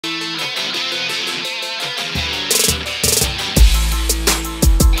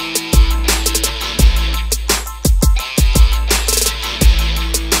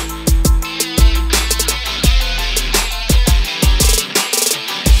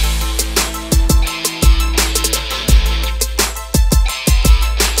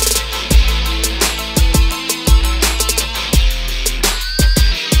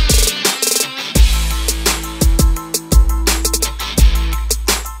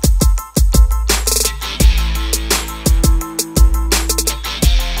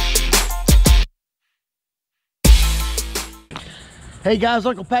Hey guys,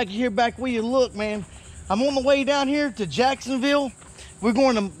 Uncle Packy here, back with you. Look, man, I'm on the way down here to Jacksonville. We're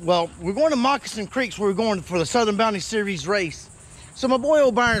going to Moccasin Creek, where we're going for the Southern Bounty Series race. So my boy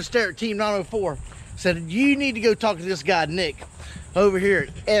old Byron Sterrett, Team 904, said you need to go talk to this guy Nick over here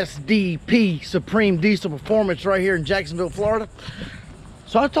at SDP Supreme Diesel Performance right here in Jacksonville, Florida.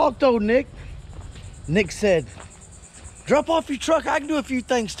 So I talked to old Nick. Nick said, drop off your truck, I can do a few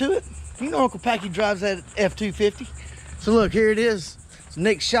things to it. You know Uncle Packy drives that F-250. So look, here it is. It's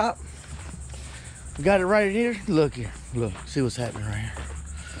Nick's shop. We got it right here. Look here. Look, see what's happening right here.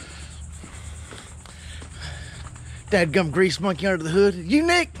 Dadgum grease monkey under the hood. You,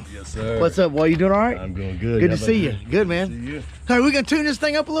 Nick? Yes, sir. What's up, boy? You doing all right? I'm doing good. Good to see you. Good, man. Good to see you. All right, we gonna tune this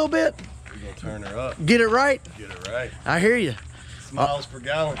thing up a little bit? We're gonna turn her up. Get it right? Get it right. I hear you. Smiles per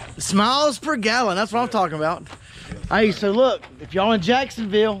gallon. Smiles per gallon. That's what I'm talking about. Hey, so look, if y'all in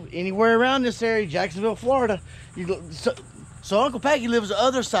Jacksonville, anywhere around this area, Jacksonville, Florida, so Uncle Packy lives the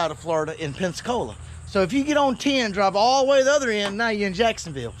other side of Florida in Pensacola. So if you get on 10, drive all the way to the other end, now you're in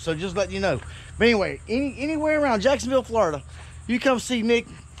Jacksonville. So just letting you know. But anyway, anywhere around Jacksonville, Florida, you come see Nick,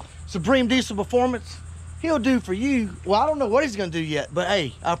 Supreme Diesel Performance. He'll do for you. Well, I don't know what he's gonna do yet, but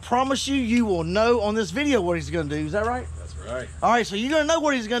hey, I promise you, you will know on this video what he's gonna do. Is that right? That's right. All right, so you're gonna know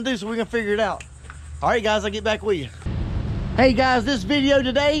what he's gonna do, so we're gonna figure it out. All right, guys, I'll get back with you. Hey guys, this video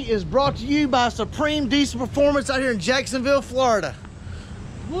today is brought to you by Supreme Diesel Performance out here in Jacksonville, Florida.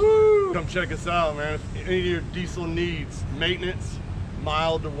 Woo! Come check us out, man. If any of your diesel needs maintenance,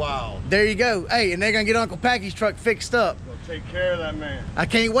 mild to wild. There you go. Hey, and they're gonna get Uncle Packy's truck fixed up. Go take care of that man. I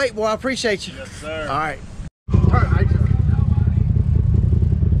can't wait, boy. I appreciate you. Yes, sir. All right.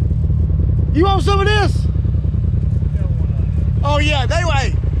 You want some of this? Oh yeah.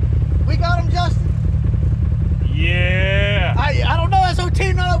 Anyway, we got him, Justin. Yeah. I don't know. That's on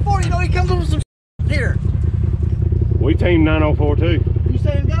Team 904. You know he comes up with some here. We Team 904 too. You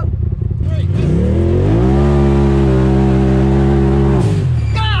saying go? Great.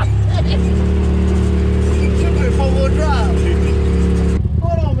 God! Should be a four-wheel drive.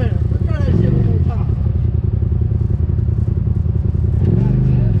 Hold on a minute. Let's try that shit one more time.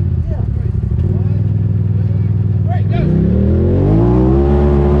 Yeah, great. Great, go.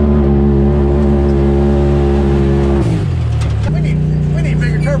 We need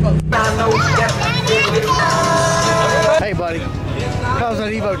bigger turbo. Hey, buddy. How's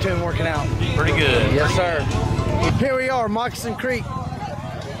that Evo tune working out? Pretty good. Yes, sir. Here we are, Moccasin Creek.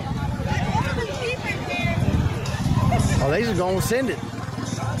 Oh, they just gonna send it.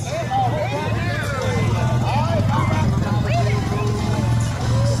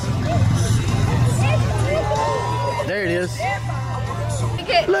 There it is.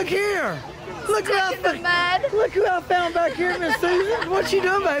 Look here. Look who I found back here, Miss Susan. What you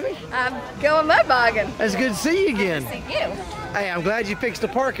doing, baby? I'm going mud bogging. It's good to see you again. See you. Hey, I'm glad you fixed the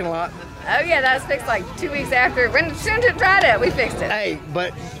parking lot. Oh yeah, that was fixed like 2 weeks after. As soon as it dried up, we fixed it. Hey,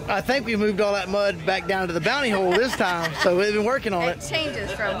 but I think we moved all that mud back down to the bounty hole this time, so we've been working on It it. changes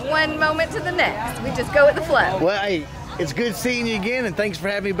from one moment to the next. We just go with the flow. Well, hey, it's good seeing you again, and thanks for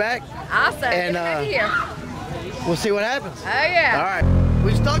having me back. Awesome. And, Good to have you here. We'll see what happens. Oh yeah. All right.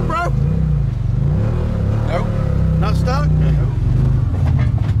 We stuck, bro? Nope. Not stuck?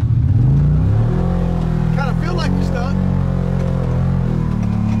 Kind of feel like we're stuck.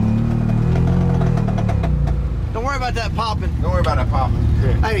 Don't worry about that popping. Don't worry about that popping.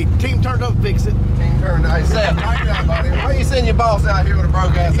 Hey, team turned up, fix it. Team turned out. Buddy. Why you sending your boss out here with a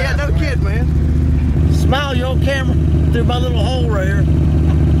broke ass? Yeah, no kid, man. Smile, you're on camera through my little hole right here.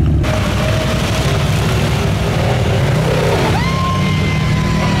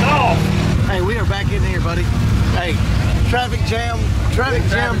 Oh! Hey, we are back in here, buddy. Hey, traffic jam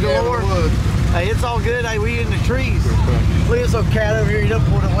galore. Hey, it's all good. Hey, we in the trees. Look at this little cat over here. He done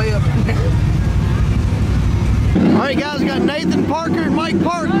pulled it way up in there. All right, guys, we got Nathan Parker and Mike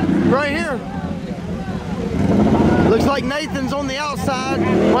Park right here. Looks like Nathan's on the outside,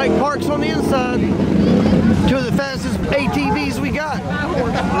 Mike Park's on the inside. Two of the fastest ATVs we got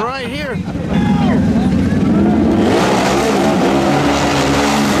right here.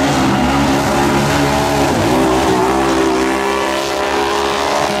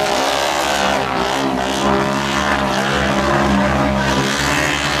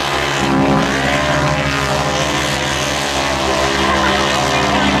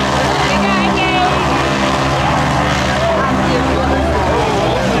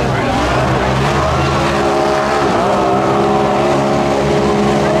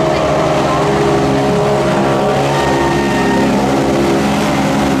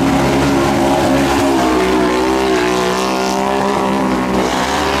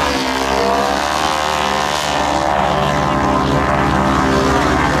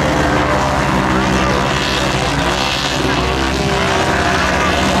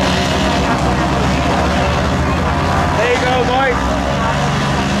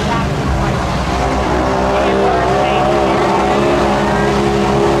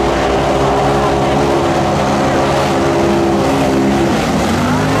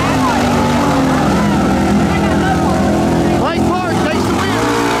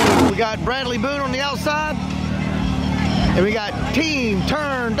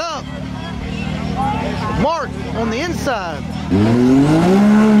 side.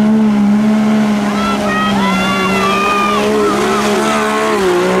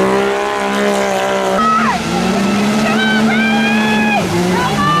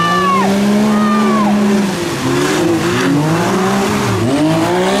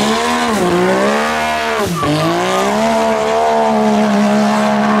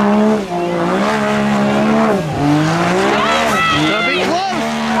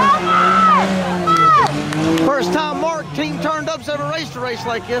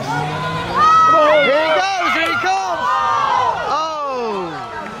 Like this. Oh, here he goes, here he comes. Oh.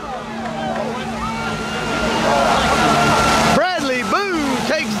 Bradley Boone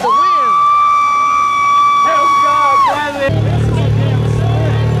takes the win.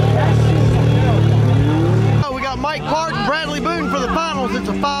 Oh, we got Mike Clark and Bradley Boone for the finals. It's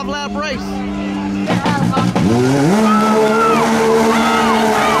a 5-lap race.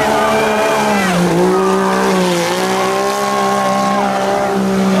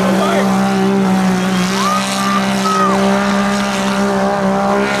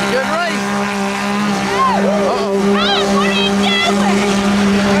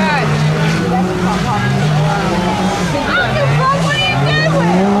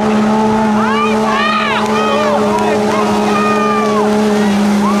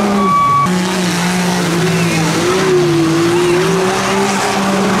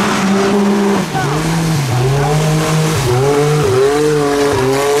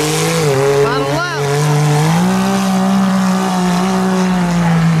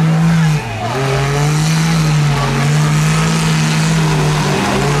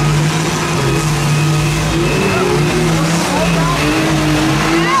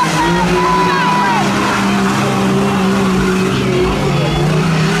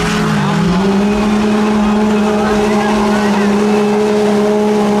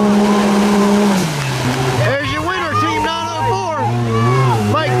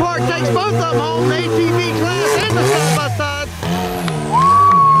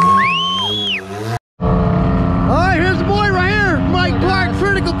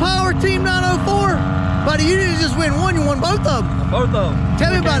 Both of them.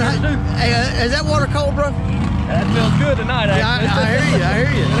 Tell me about it. Hey, is that water cold, bro? That feels good tonight, actually. Yeah, I hear you, I hear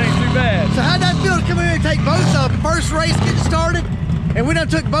you. It ain't too bad. So how'd that feel to come here and take both of them? First race getting started, and we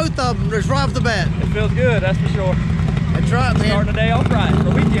done took both of them just right off the bat. It feels good, that's for sure. That's right, man. Starting the day off right,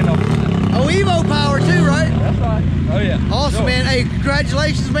 or weekend off right. Oh, Evo power too, right? That's right. Oh, yeah. Awesome, man. Hey,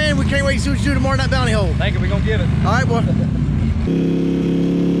 congratulations, man. We can't wait to see what you do tomorrow in that bounty hole. Thank you, we're going to give it. All right, boy.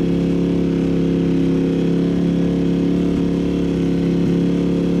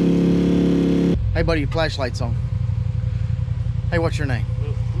 Hey, buddy, your flashlight's on. Hey, what's your name?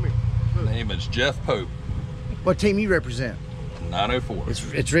 Name is Jeff Pope. What team you represent? 904.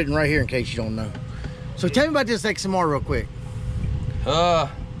 It's written right here in case you don't know. So tell me about this XMR real quick.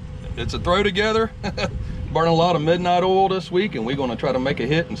 It's a throw together. Burning a lot of midnight oil this week, and we're going to try to make a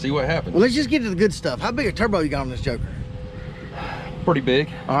hit and see what happens. Well, let's just get to the good stuff. How big a turbo you got on this Joker? Pretty big.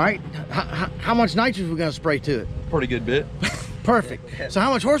 All right. How much nitrous we going to spray to it? Pretty good bit. Perfect. So how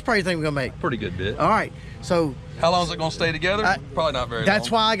much horsepower you think we're going to make? Pretty good bit. All right. So how long is it going to stay together? Probably not very long.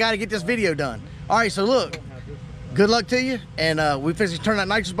 That's why I got to get this video done. All right. So look, good luck to you. And we physically turn that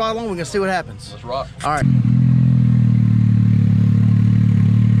nitrous bottle on. We're going to see what happens. Let's rock. All right.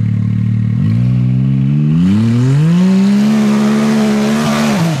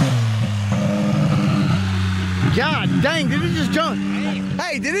 God dang, did it just jump?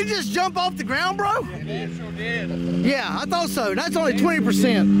 Hey, did it just jump off the ground, bro? It sure did. Yeah, I thought so. That's only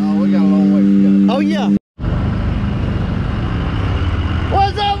 20%. Oh, we got a long way to go. Oh, yeah.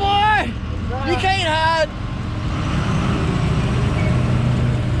 What's up, boy? You can't hide.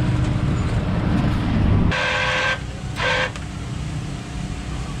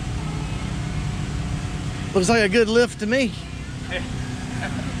 Looks like a good lift to me.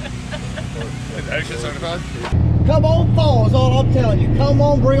 Come on, fall is all I'm telling you. Come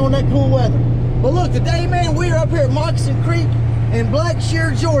on, bring on that cool weather. But look, today, man, we're up here at Moccasin Creek in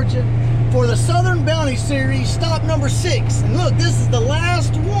Blackshear, Georgia for the Southern Bounty Series, stop number 6. And look, this is the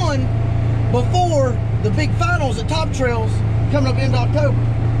last one before the big finals at Top Trails coming up in October.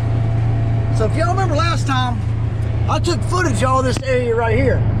 So if y'all remember last time, I took footage of all this area right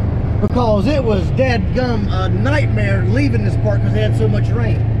here because it was dadgum a nightmare leaving this park because they had so much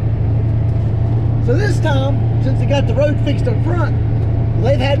rain. So this time, since they got the road fixed up front,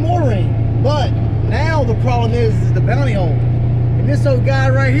 they've had more rain. But now the problem is the bounty hole. And this old guy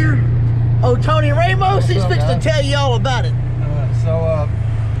right here, Tony Ramos, he's fixed to tell you all about it.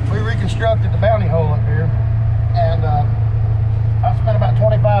 We reconstructed the bounty hole up here, and I've spent about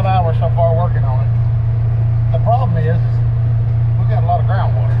 25 hours so far working on it. the problem is we've got a lot of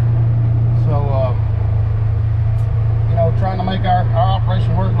groundwater. So, you know, trying to make our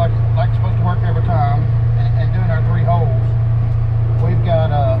operation work like it's supposed to work every time, and doing our 3 holes, we've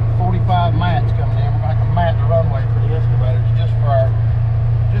got 45 mats coming in. We're going to mat the runway for the excavators just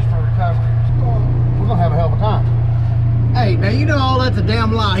for recovery. We're going to have a hell of a time. Hey, now you know all that's a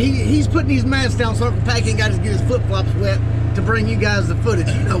damn lie. He's putting these mats down so Uncle Packy ain't got to get his flip-flops wet to bring you guys the footage.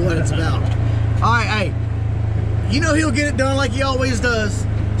 You know what it's about. All right, hey, you know he'll get it done like he always does.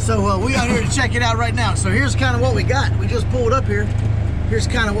 So we out here to check it out right now. So here's kind of what we got. We just pulled up here. Here's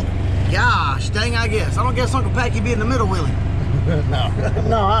kind of what, gosh, dang, I guess. I don't guess Uncle Packy be in the middle, will he? No.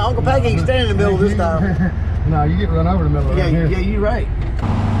 No, Uncle Packy ain't standing in the middle this time. No, you get run over the middle of Yeah, here. yeah, you're right.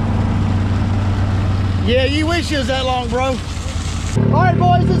 Yeah, you wish it was that long, bro. All right,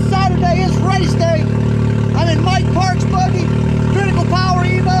 boys, it's Saturday. It's race day. I'm in Mike Park's buggy, Critical Power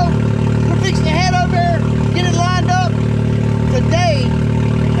Evo. We're fixing to head over there, get it lined up. Today,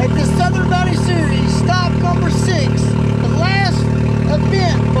 at the Southern Bounty Series, stop number 6, the last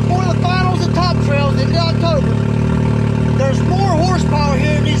event before the finals at Top Trails in October. There's more horsepower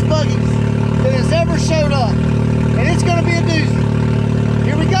here in these buggies than has ever showed up, and it's going to be a doozy.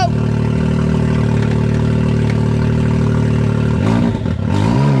 Here we go.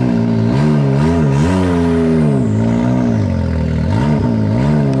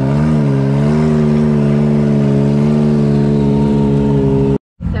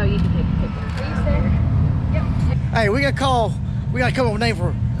 Hey, we gotta come up with a name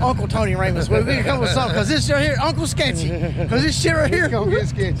for Uncle Tony Ramos. We gotta come up with something, because this right here, Uncle Sketchy. Because this shit right here, It's gonna get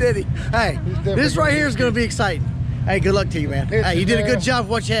sketchy. Did he? Hey, this right here is gonna be exciting. Hey, good luck to you, man. Hey, you did a good job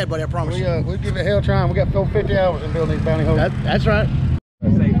with what you had, buddy, I promise you. We'll give it a hell trying. We got 50 hours in building these bounty holes. That's right.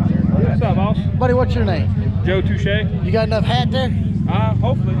 What's up, boss? Buddy, what's your name? Joe Touche. You got enough hat there?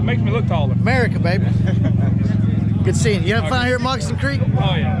 Hopefully. It makes me look taller. America, baby. Good seeing you. You have fun here at Moccasin Creek?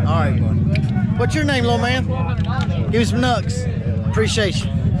 Oh, yeah. All right, bud. What's your name, little man? Give me some nugs. Appreciate you.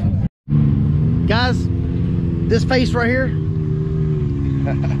 Guys, this face right here.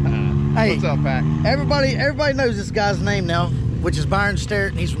 Hey, What's up, Pack? everybody knows this guy's name now, which is Byron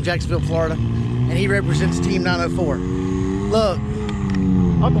Sterrett, and he's from Jacksonville, Florida, and he represents Team 904. Look,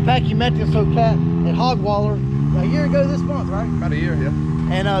 Uncle Packy met this old cat at Hogwaller a year ago this month, right? About a year, yeah.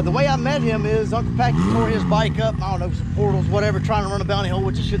 And the way I met him is Uncle Packy tore his bike up, I don't know, some portals, whatever, trying to run a bounty hole,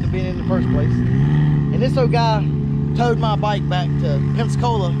 which it shouldn't have been in the first place. And this old guy towed my bike back to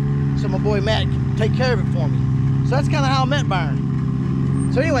Pensacola so my boy Matt could take care of it for me. So that's kind of how I met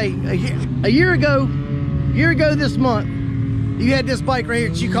Byron. So anyway, a year ago this month, you had this bike right here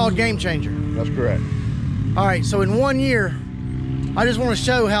that you called Game Changer. That's correct. All right, so in 1 year, I just want to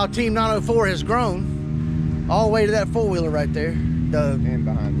show how Team 904 has grown all the way to that four-wheeler right there. And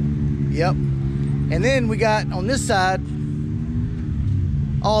behind you. Yep. And then we got on this side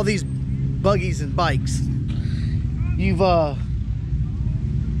all these buggies and bikes. You've I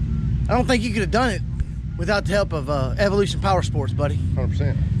don't think you could have done it without the help of Evolution Power Sports, buddy.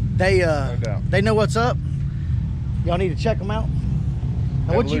 100%. They No doubt. they know what's up. Y'all need to check them out.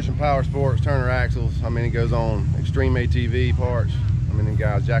 Now, Evolution Power Sports, Turner Axles. I mean, it goes on. Extreme ATV parts. I mean, the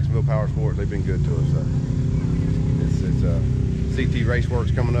guys, Jacksonville Power Sports, they've been good to us. So it's CT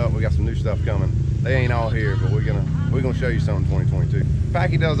Raceworks coming up. We got some new stuff coming. They ain't all here, but we're gonna show you something in 2022.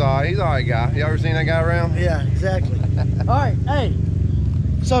 Packy does all right. He's all right guy. You ever seen that guy around? Yeah, exactly. All right, hey.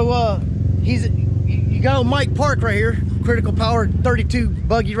 So you got old Mike Park right here, Critical Power 32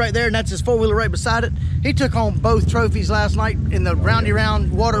 buggy right there, and that's his four-wheeler right beside it. He took home both trophies last night in the roundy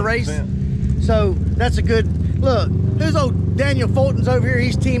round water race. 100%. So that's a good look. There's old Daniel Fulton's over here.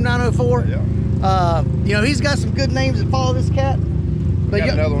 He's Team 904. Yeah. You know, he's got some good names that follow this cat. We got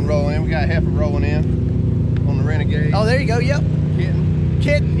another one rolling in. We got a heifer rolling in on the Renegade. Oh, there you go. Yep.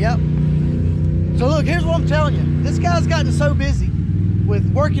 Kitten. Yep. So look, here's what I'm telling you. This guy's gotten so busy with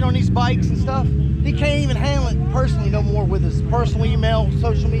working on these bikes and stuff, he can't even handle it personally no more with his personal email,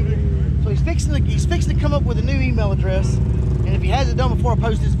 social media. So he's fixing to come up with a new email address. And if he hasn't done before I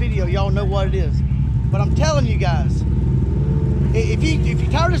post this video, y'all know what it is. But I'm telling you guys, if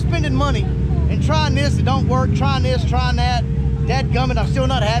you're tired of spending money and trying this, it don't work, trying this, trying that, dadgummit, I'm still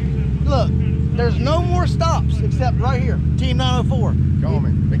not happy. Look, there's no more stops except right here, Team 904. Call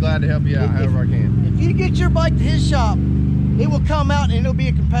me. Be glad to help you out however I can. If you get your bike to his shop, it will come out and it'll be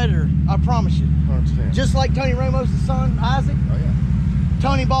a competitor, I promise you. 100%. Just like Tony Ramos' son, Isaac. Oh yeah.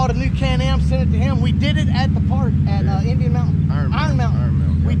 Tony bought a new Can-Am, sent it to him. We did it at the park at Indian Mountain. Iron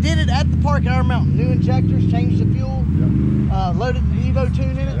Mountain. We did it at the park at Iron Mountain. New injectors, changed the fuel, loaded the Evo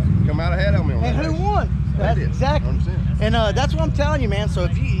tune in it. Come out ahead of me on And that who race. won? They That's did. exactly. 100%. And that's what I'm telling you, man. So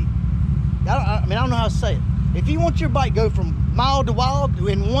if you, I mean, I don't know how to say it. If you want your bike go from mild to wild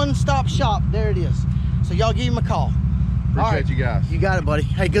in one-stop shop, there it is. So y'all give him a call. Appreciate you guys. You got it, buddy.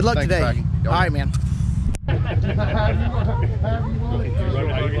 Hey, good luck Thanks, today. Packy. All right, man.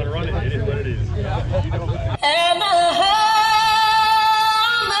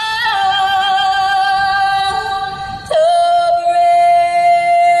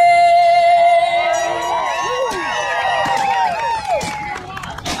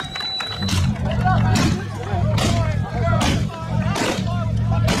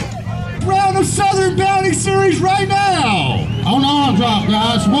 Round of Southern Bounty Series right now. On the arm drop,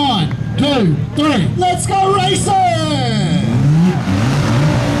 guys. 1, 2, 3. Let's go racing!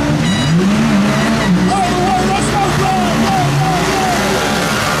 All the way, let's go, go!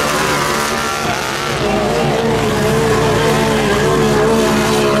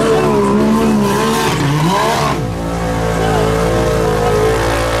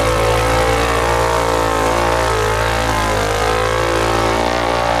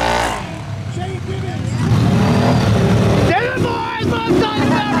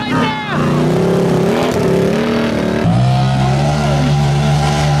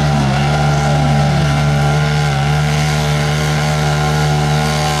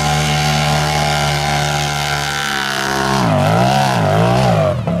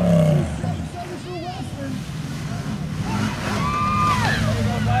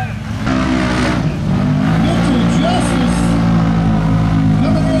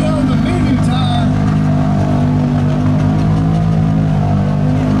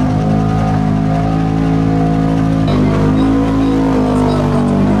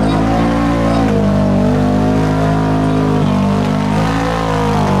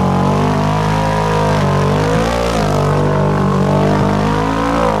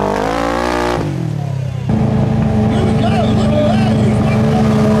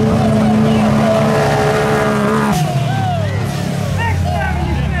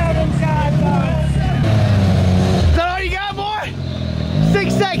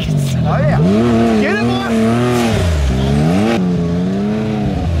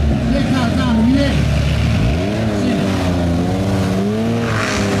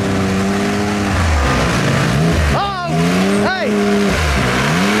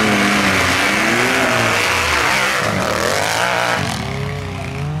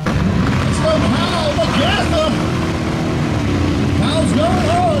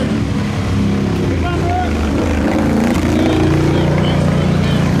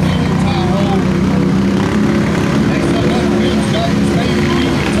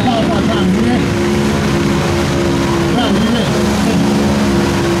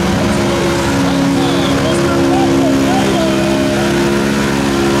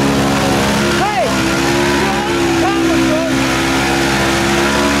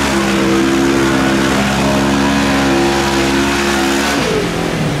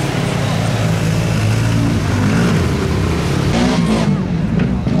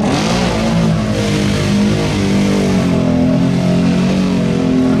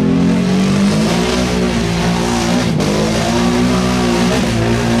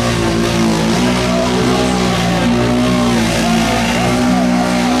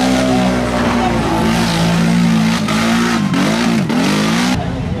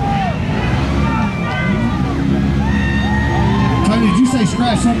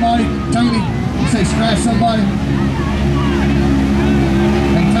 Scratch somebody, Tony. You say scratch somebody.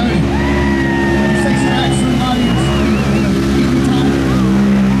 Hey Tony, you say scratch somebody.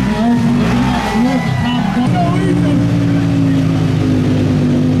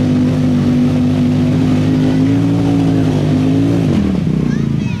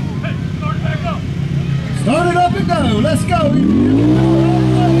 Start it up and go. Let's go.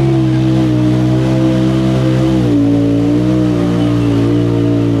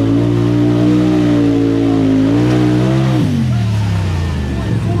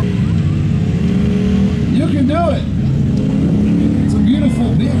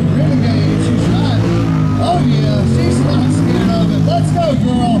 Oh,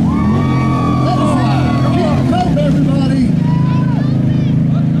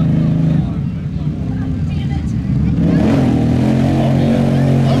 yeah.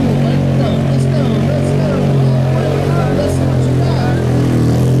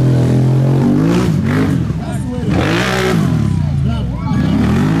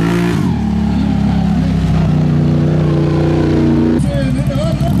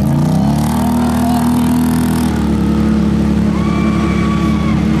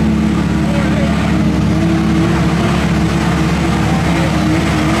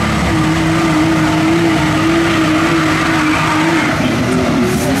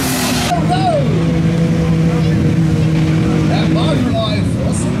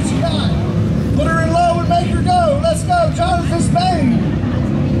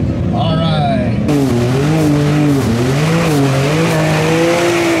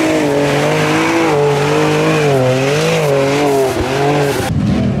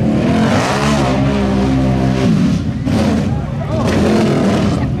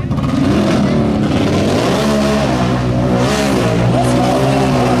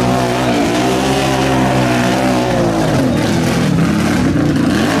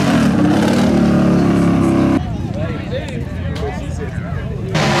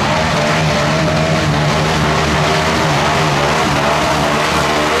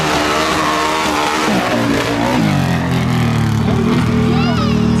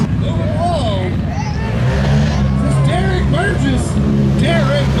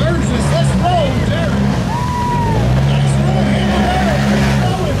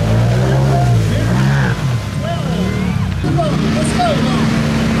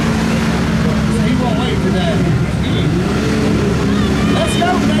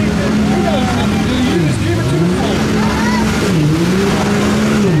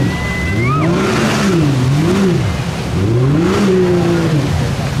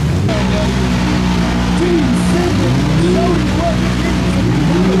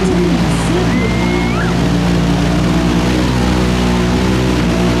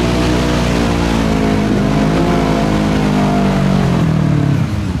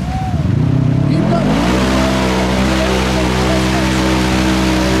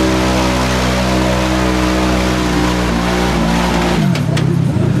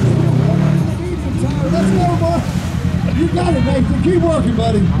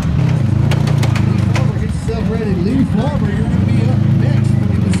 yourself ready to leave Florida. You're gonna be up next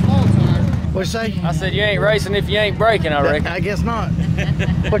in the small time. What'd you say? I said you ain't racing if you ain't breaking, I reckon. I guess not.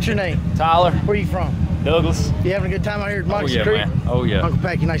 What's your name? Tyler. Where you from? Douglas. You having a good time out here at Oh Moccasin yeah, Creek? man. Oh yeah. Uncle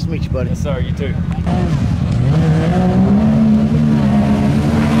Packy, nice to meet you, buddy. Yes, sir. You too.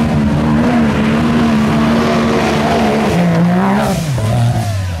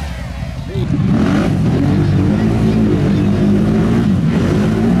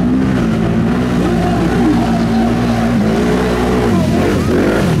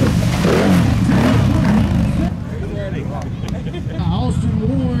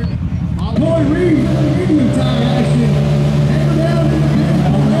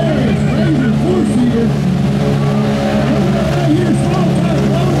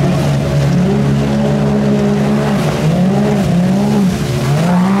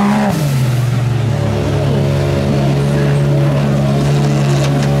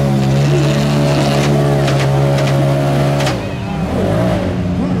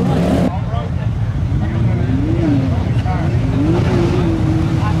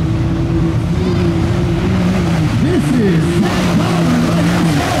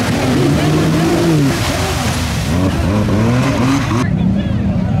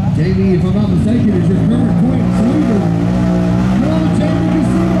 Jamie, if I'm not mistaken, is your current point leader. Come on, Jamie, you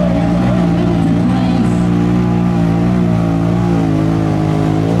see her in the Hamilton class.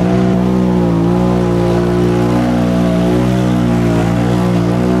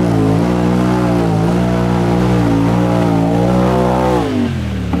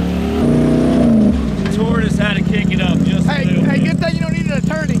 Toward us how to kick it up just a little Hey, bit. good thing you don't need an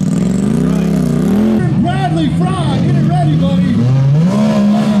attorney. Bradley Fry, get it ready, buddy.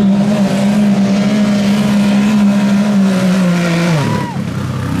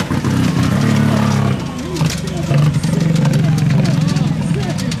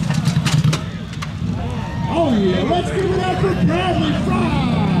 Oh yeah, let's give it up for Bradley Fry.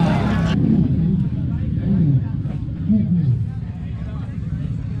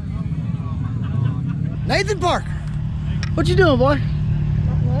 Nathan Parker, what you doing, boy?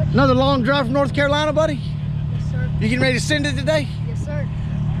 Another long drive from North Carolina, buddy? Yes, sir. You getting ready to send it today? Yes, sir.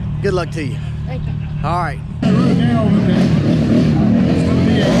 Good luck to you. Thank you. All right.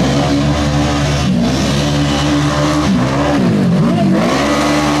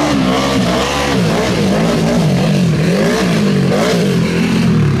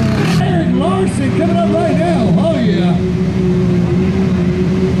 Aaron Larson coming up right now. Oh yeah.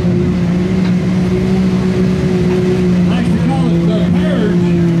 I like to call it the marriage.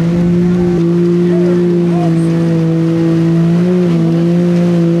 Aaron Larson.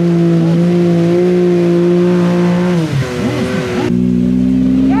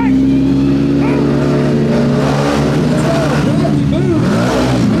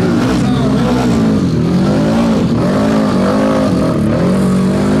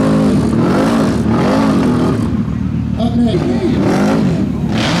 Up next.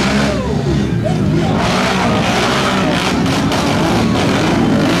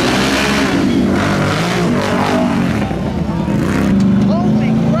 Holy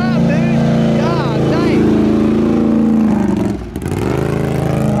crap, dude. God dang.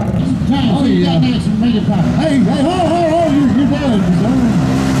 Oh, yeah. Hey, you're done.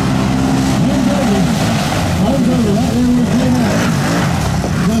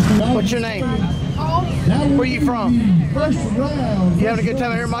 What's your name? Where you from? First round. You having a good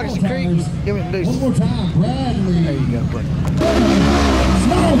time out here at Moccasin Creek? Give me some One deuces. more time, Bradley. There you go, buddy.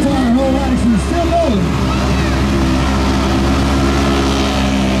 Small time, whole action, still going.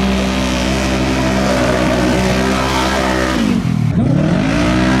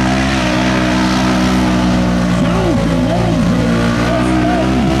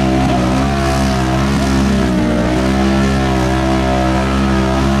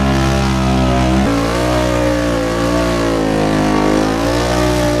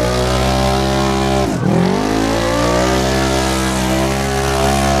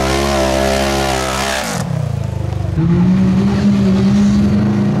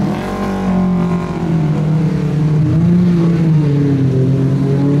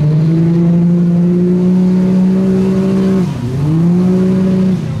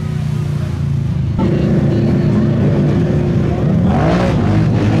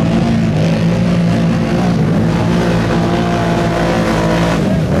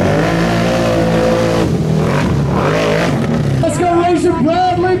 Let's go racing,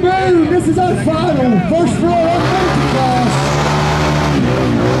 Bradley. Boom! This is our final first row of the class.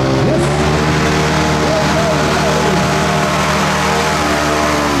 Yes.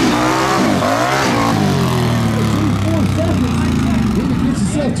 4 seconds. You can get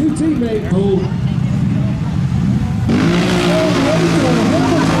yourself 2 teammates. Hold.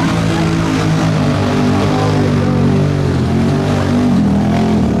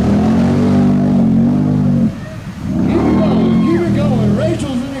 Keep it going.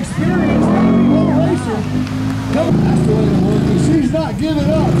 Rachel's an experienced little racer. That's the way to work it. She's not giving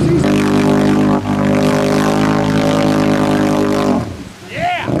up.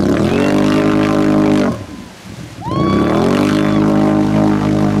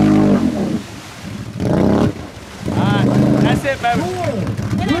 That's it, baby. 4,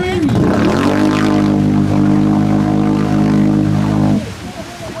 3.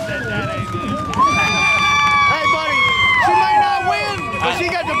 Hey, buddy, she may not win, but she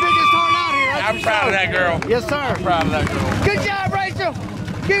got the biggest heart out here. That's I'm for proud sure. of that girl. Yes, sir. I'm proud of that girl. Good job, Rachel.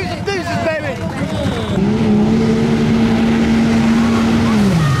 Give us some deuces, baby.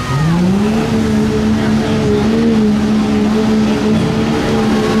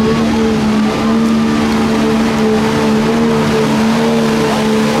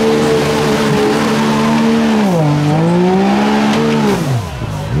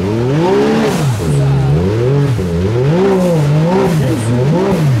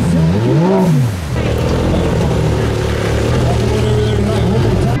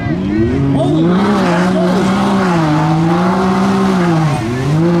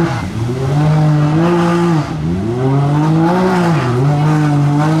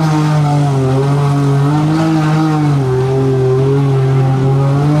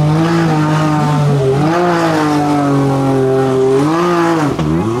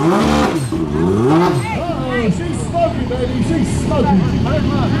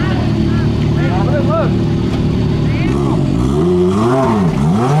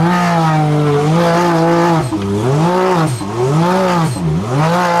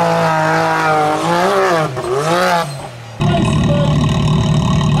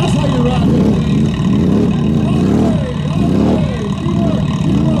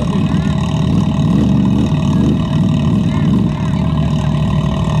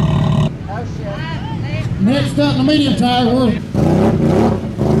 Next up, the medium tire,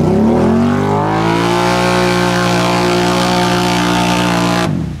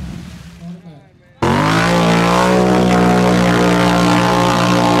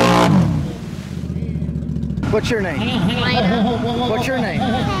 What's your name? What's your name?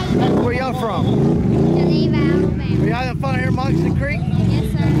 Where y'all from? Geneva, Alabama. Are y'all having fun here at Moccasin Creek?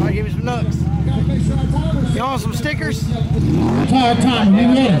 Yes, sir. All right, give me some nuts. You want some stickers? tire time, are you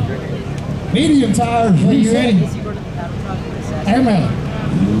ready? Medium tire, are you ready? Airman.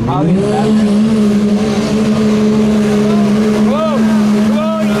 Whoa!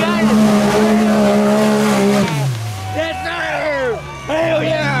 Whoa, you got it! Yes, sir! Hell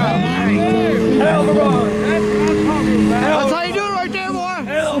yeah! Hell of a run! That's how you do it right there, boy.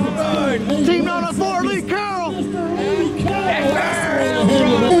 Hell of a run! Team 904, Lee Carroll. Yes, sir!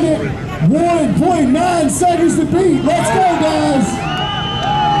 1.9 seconds to beat. Let's go, guys.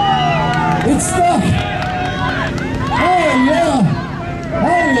 It's stuck. Oh, yeah.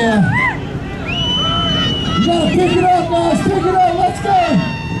 Oh, yeah. You gotta pick it up, guys. Pick it up. Let's go.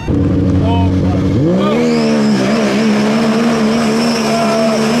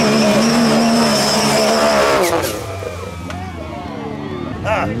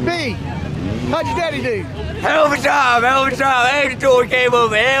 B, how'd your daddy do? Hell of a job! Hell of a job! Hey, the door came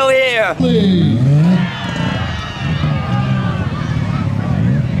over. Hell yeah! Please.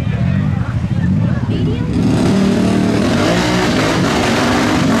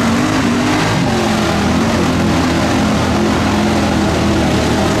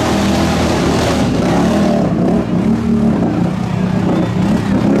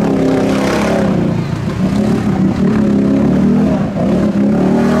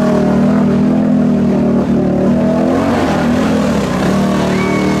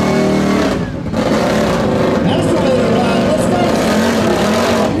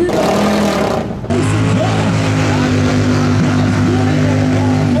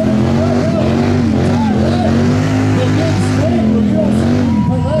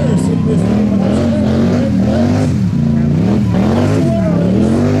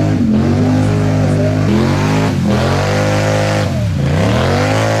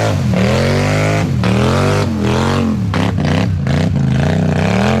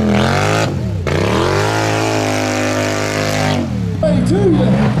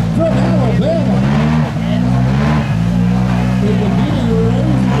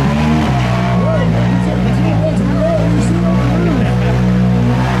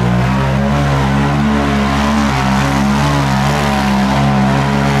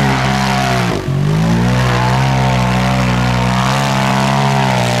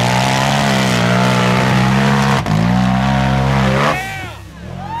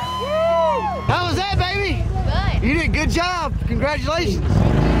 Congratulations.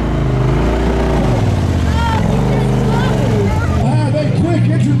 Quick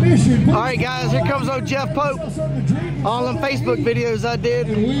intermission. All right, guys, here comes old Jeff Pope. All them Facebook videos I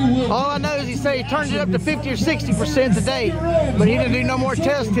did. All I know is he said he turned it up to 50 or 60% today, but he didn't do no more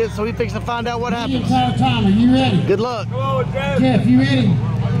test hits, so he thinks to find out what happens. Time. Are you ready? Good luck. Jeff, you ready?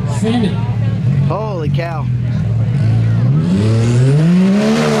 Send it. Holy cow.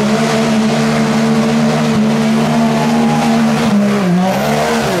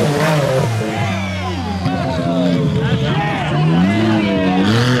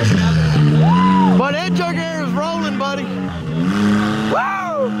 But that jug air is rolling, buddy.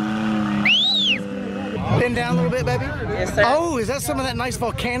 Woo! Bend down a little bit, baby. Yes, sir. Oh, is that some of that nice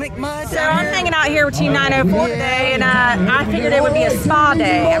volcanic mud? So I'm hanging out here with Team 904 today, and I figured it would be a spa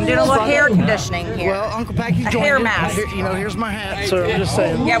day. I'm doing a little hair conditioning here. Well, Uncle Packy joined hair you. mask. Here, you know, here's my hat, so I'm just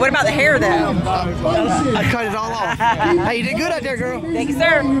saying. Yeah, what about the hair, though? I cut it all off. Hey, you did good out there, girl. Thank you,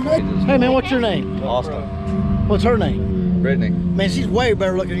 sir. Hey, man, what's your name? Austin. What's her name? Brittany. Man, she's way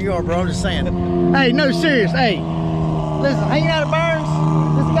better looking than you are, bro. I'm just saying. Hey, no, serious. Hey, listen, hanging out at Burns,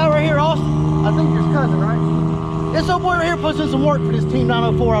 this guy right here, Austin, I think your cousin, right? This old boy right here puts in some work for this Team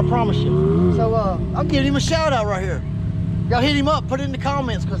 904, I promise you. So, I'm giving him a shout out right here. Y'all hit him up, put it in the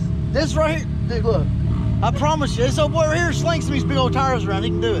comments, because this right here, dude, look, I promise you, this old boy right here slings some of these big old tires around. He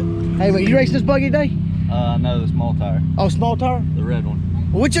can do it. Hey, wait, you racing this buggy today? No, the small tire. Oh, small tire? The red one.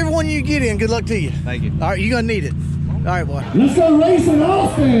 Well, whichever one you get in, good luck to you. Thank you. All right, you're going to need it. All right, boy. Let's go racing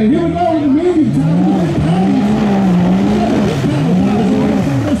Austin. Here we go with the medium time.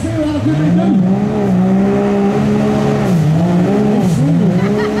 Let's see how good they do.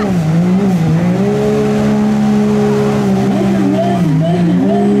 Make it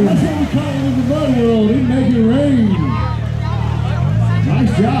rain. That's what we call it in the mud world. He make it rain.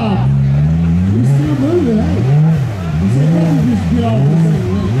 Nice job. He's still moving, hey. He said, let me just get off this thing.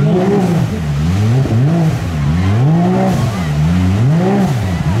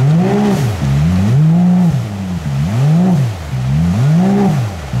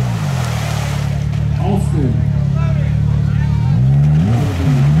 Austin.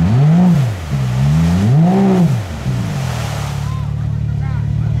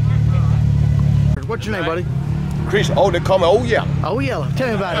 What's your name, buddy? Chris, oh, they call me Oh Yeah. Oh, Yellow. Tell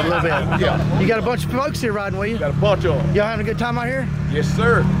me about it a little bit. Yeah. You got a bunch of folks here riding with you? Got a bunch of them. Y'all having a good time out here? Yes,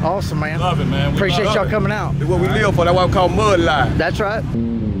 sir. Awesome, man. Love it, man. Appreciate y'all coming out. That's what we live for. That's why we call Mud Life. That's right.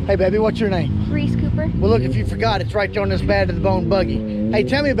 Hey, baby, what's your name? Reese Cooper. Well, look, if you forgot, it's right there on this bad to the bone buggy. Hey,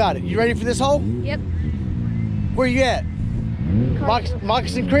 tell me about it. You ready for this hole? Yep. Where you at?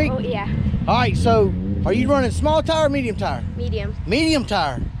 Moccasin Creek? Oh, yeah. All right, so are you running small tire or medium tire? Medium. Medium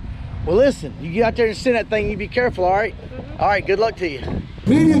tire. Well, listen, you get out there and send that thing, you be careful, all right? All right, good luck to you.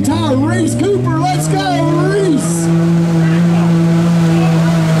 Medium tire, Reese Cooper. Let's go, Reese.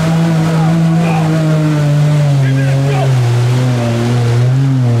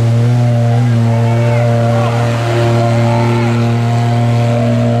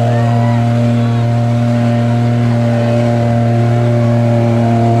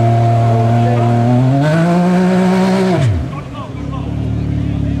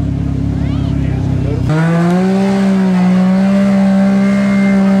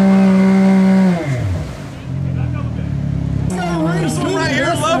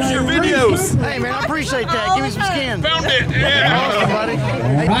 Hey, man, I appreciate that. Give me some skin. Found it. Yeah. Awesome, buddy.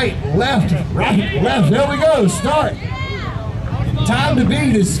 Right, left, right, left. There we go. Start. Time to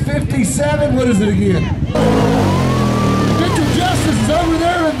beat is 57. What is it again? Victor Justice is over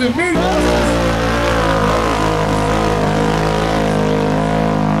there in the meeting.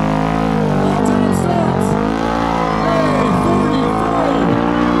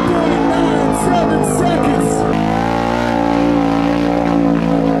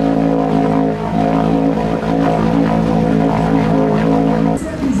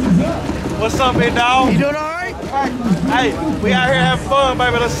 What's up, big dog? You doing all right? Hey, we out here having fun,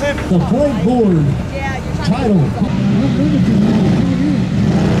 baby. Let's sit. The point board title.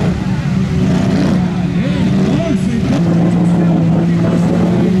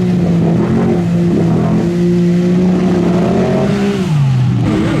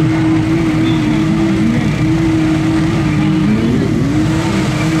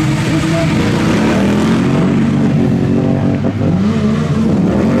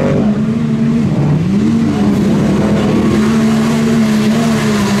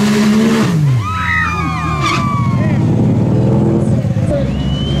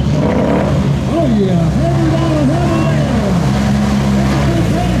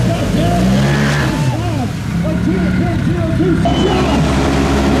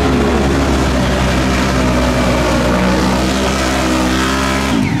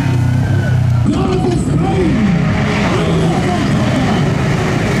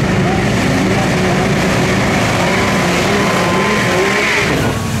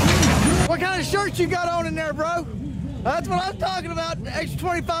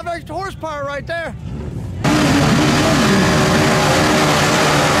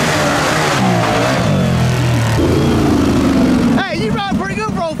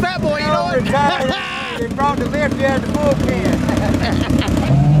 you had the bullpen.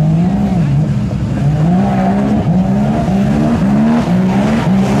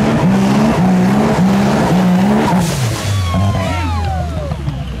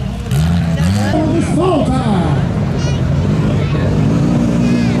 It's fall time.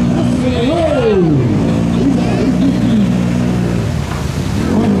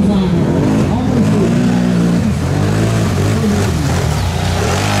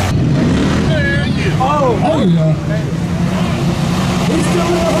 Oh yeah. He's still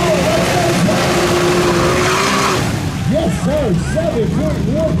in the hole. Yes, sir.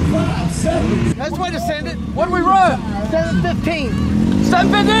 7.15 seconds. That's the way to send it. What do we run? 7:15.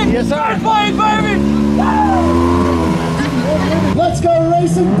 7:15? Yes, sir. Flying, baby! Let's go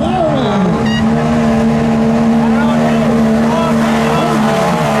racing power.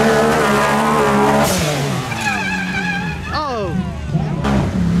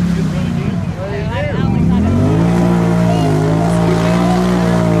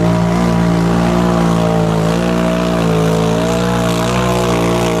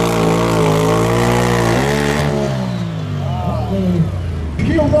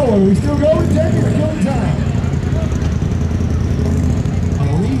 Are we still going, Jackie? We're killing time.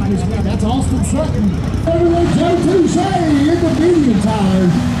 That's Austin Sutton. Everyone, Joe Touche in the medium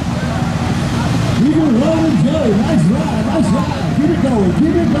tires. You can roll and go. Nice ride, nice ride. Keep it going,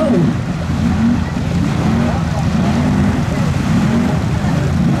 keep it going.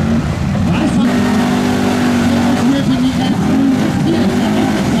 Nice one.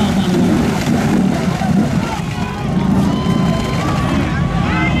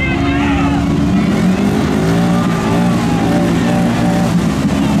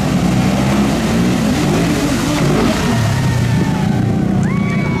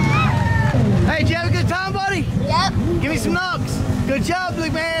 Good job,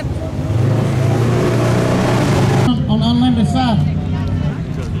 big man. On unlimited side.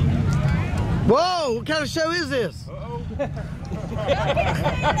 Whoa, what kind of show is this?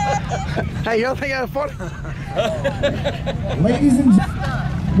 Hey, y'all think I'm funny? Ladies and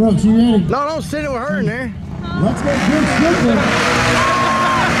gentlemen. Brooks, you ready? No, don't sit it with her in there. Let's go good skipping.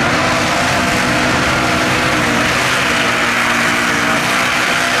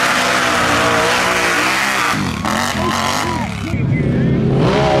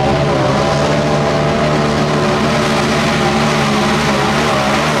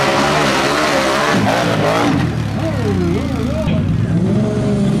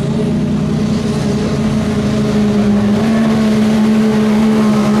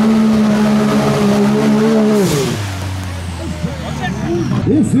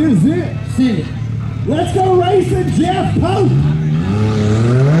 This is it. See it. Let's go racing, Jeff Pope.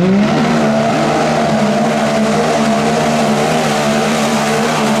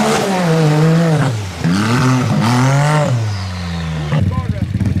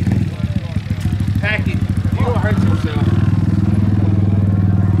 Packy, you won't hurt yourself.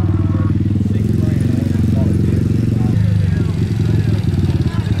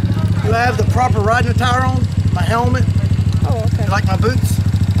 Do I have the proper riding attire on? My helmet? Oh, okay. Like my boots?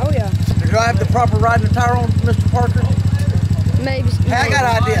 Oh, yeah. Do I have the proper riding attire on, Mr. Parker? Maybe. Hey, I got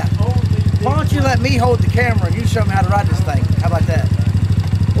an idea. Why don't you let me hold the camera and you show me how to ride this thing? How about that?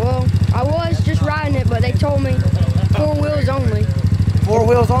 Well, I was just riding it, but they told me 4 wheels only. 4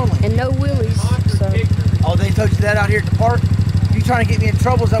 wheels only? And no wheelies, so. Oh, they told you that out here at the park? You trying to get me in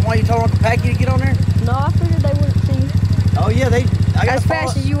trouble? Is that why you told UnclePacky to get on there? No, I figured they wouldn't see. Oh, yeah, as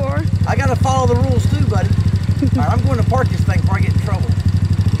fast as you are. I got to follow the rules too, buddy. All right, I'm going to park this thing before I get in trouble.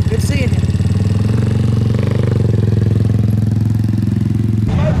 Good seeing you.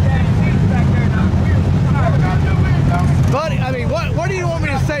 Buddy, I mean, what do you want me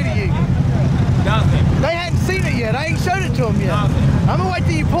to say to you? Nothing. They hadn't seen it yet. I ain't showed it to them yet. Nothing. I'm going to wait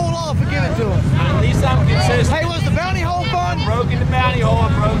till you pull it off and give it to them. At least I'm consistent. Hey, was the bounty hole fun? Broke in the bounty hole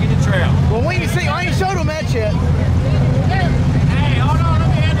and broke in the trail. Well, we can see. I ain't showed them that yet. Hey, hold on. Let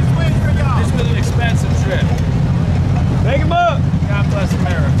me hand the switch for y'all. This was an expensive trip. Pick him up. God bless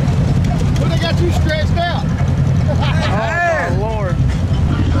America. Well, they got you stretched out. Oh, Lord.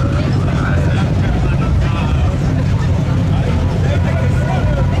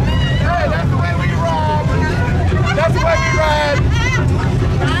 Hey, that's the way we ride. That's the way we ride.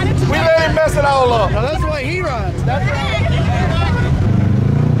 We let him mess it all up. Now, that's the way he rides. That's right.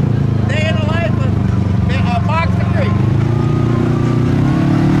 Day in the life of Moccasin Creek.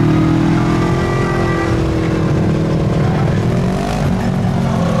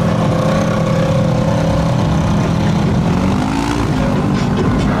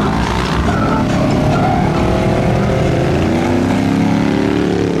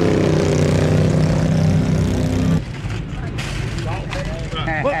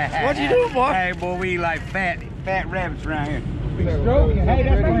 boy, we like fat rabbits around here. Stroking. Hey,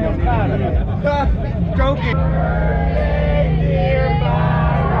 that's what I'm tired of. Stroking.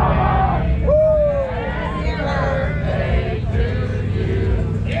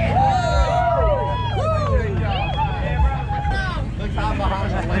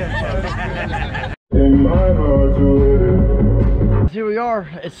 Here we are.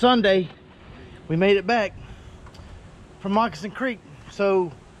 It's Sunday. We made it back from Moccasin Creek.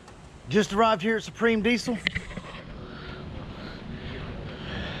 So just arrived here at Supreme Diesel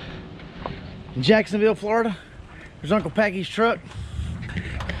in Jacksonville, Florida. There's Uncle Packy's truck.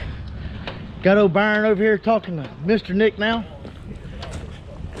 Got old Byron over here talking to Mr. Nick now.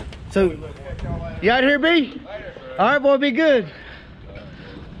 So you out here, B? All right, boy, be good.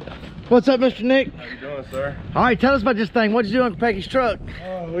 What's up, Mr. Nick? How you doing, sir? All right, tell us about this thing. What'd you do on Uncle Packy's truck?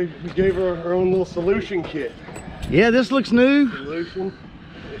 We gave her our own little solution kit. Yeah, this looks new. Solution.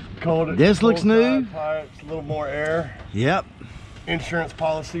 Called it. This looks new. Pipes, a little more air. Yep. Insurance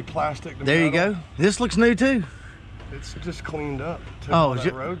policy, plastic. There you go. This looks new too. It's just cleaned up. Took Oh, all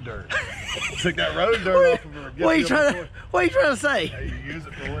that road dirt. Took that road dirt off of her. What are you trying to say? Hey, you use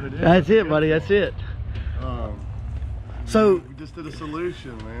it for what it is. That's it, buddy. That's it. So we just did a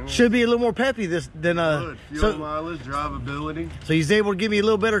solution, man. Should be a little more peppy than fuel mileage, drivability. So he's able to give me a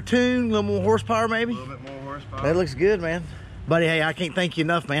little better tune, a little more horsepower, maybe. A little bit more horsepower. That looks good, man. Buddy, hey, I can't thank you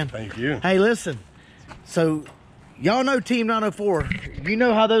enough, man. Thank you. Hey, listen. So y'all know Team 904. You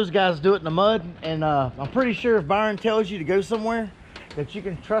know how those guys do it in the mud, and I'm pretty sure if Byron tells you to go somewhere that you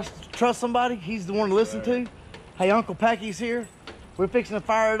can trust somebody, he's the one to listen to. Hey, Uncle Packy's here. We're fixing to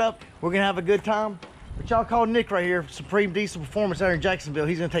fire it up. We're gonna have a good time. But y'all call Nick right here, Supreme Diesel Performance out in Jacksonville.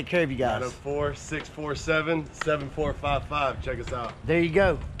 He's gonna take care of you guys. 904-647-7455. Check us out. There you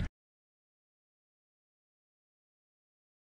go.